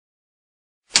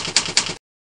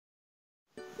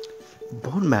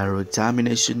Bone marrow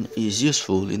examination is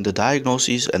useful in the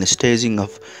diagnosis and staging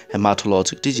of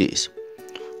hematologic disease,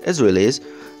 as well as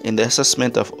in the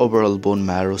assessment of overall bone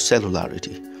marrow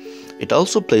cellularity. It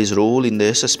also plays a role in the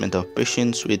assessment of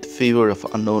patients with fever of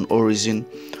unknown origin,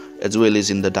 as well as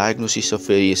in the diagnosis of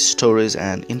various storage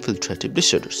and infiltrative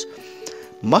disorders.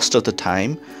 Most of the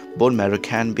time, bone marrow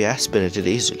can be aspirated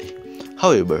easily.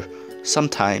 However,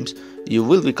 sometimes you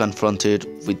will be confronted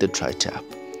with the dry tap.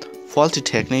 Faulty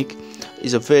technique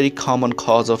is a very common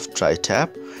cause of dry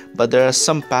tap, but there are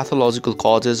some pathological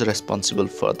causes responsible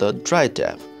for the dry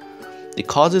tap. The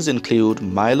causes include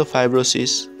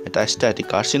myelofibrosis, metastatic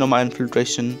carcinoma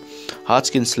infiltration,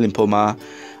 Hodgkin's lymphoma,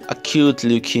 acute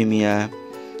leukemia,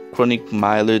 chronic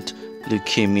myeloid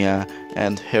leukemia,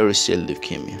 and hairy cell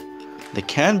leukemia. They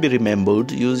can be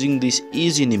remembered using this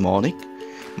easy mnemonic.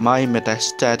 My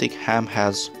metastatic ham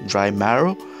has dry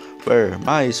marrow, where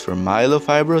my is for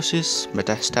myelofibrosis,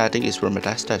 metastatic is for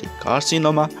metastatic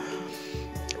carcinoma,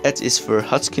 H is for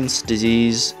Hodgkin's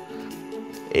disease,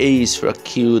 A is for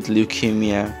acute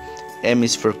leukemia, M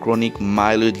is for chronic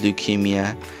myeloid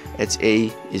leukemia,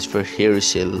 HA is for hairy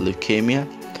cell leukemia.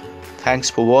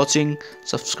 Thanks for watching.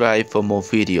 Subscribe for more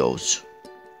videos.